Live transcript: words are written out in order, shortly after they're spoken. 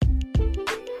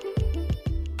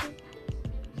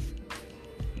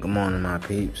Good morning, my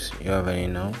peeps. You already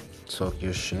know. Talk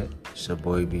your shit. It's your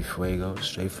boy B Fuego,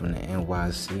 straight from the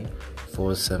NYC.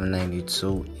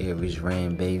 4792 Aries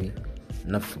Rain, baby.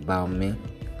 Enough about me.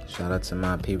 Shout out to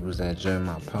my peoples that join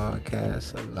my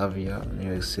podcast. I love y'all.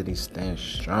 New York City stands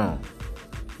strong.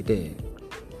 You did.